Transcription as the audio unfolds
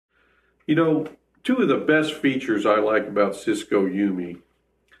You know, two of the best features I like about Cisco Yumi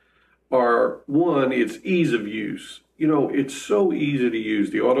are one, its ease of use. It's so easy to use.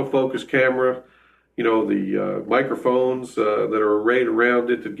 The autofocus camera, the microphones that are arrayed around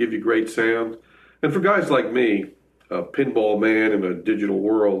it that give you great sound. And for guys like me, a pinball man in a digital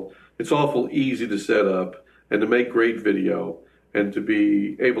world, it's awful easy to set up and to make great video and to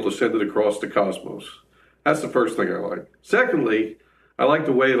be able to send it across the cosmos. That's the first thing I like. Secondly, I like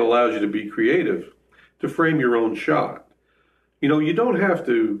the way it allows you to be creative, to frame your own shot. You don't have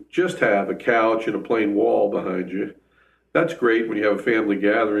to just have a couch and a plain wall behind you. That's great when you have a family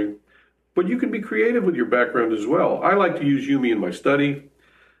gathering, but you can be creative with your background as well. I like to use Yumi in my study,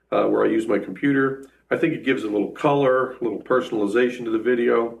 where I use my computer. I think it gives a little color, a little personalization to the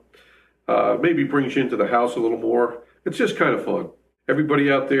video, maybe brings you into the house a little more. It's just kind of fun.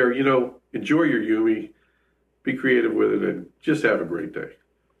 Everybody out there, enjoy your Yumi, be creative with it, and just have a great day.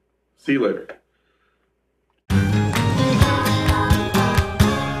 See you later.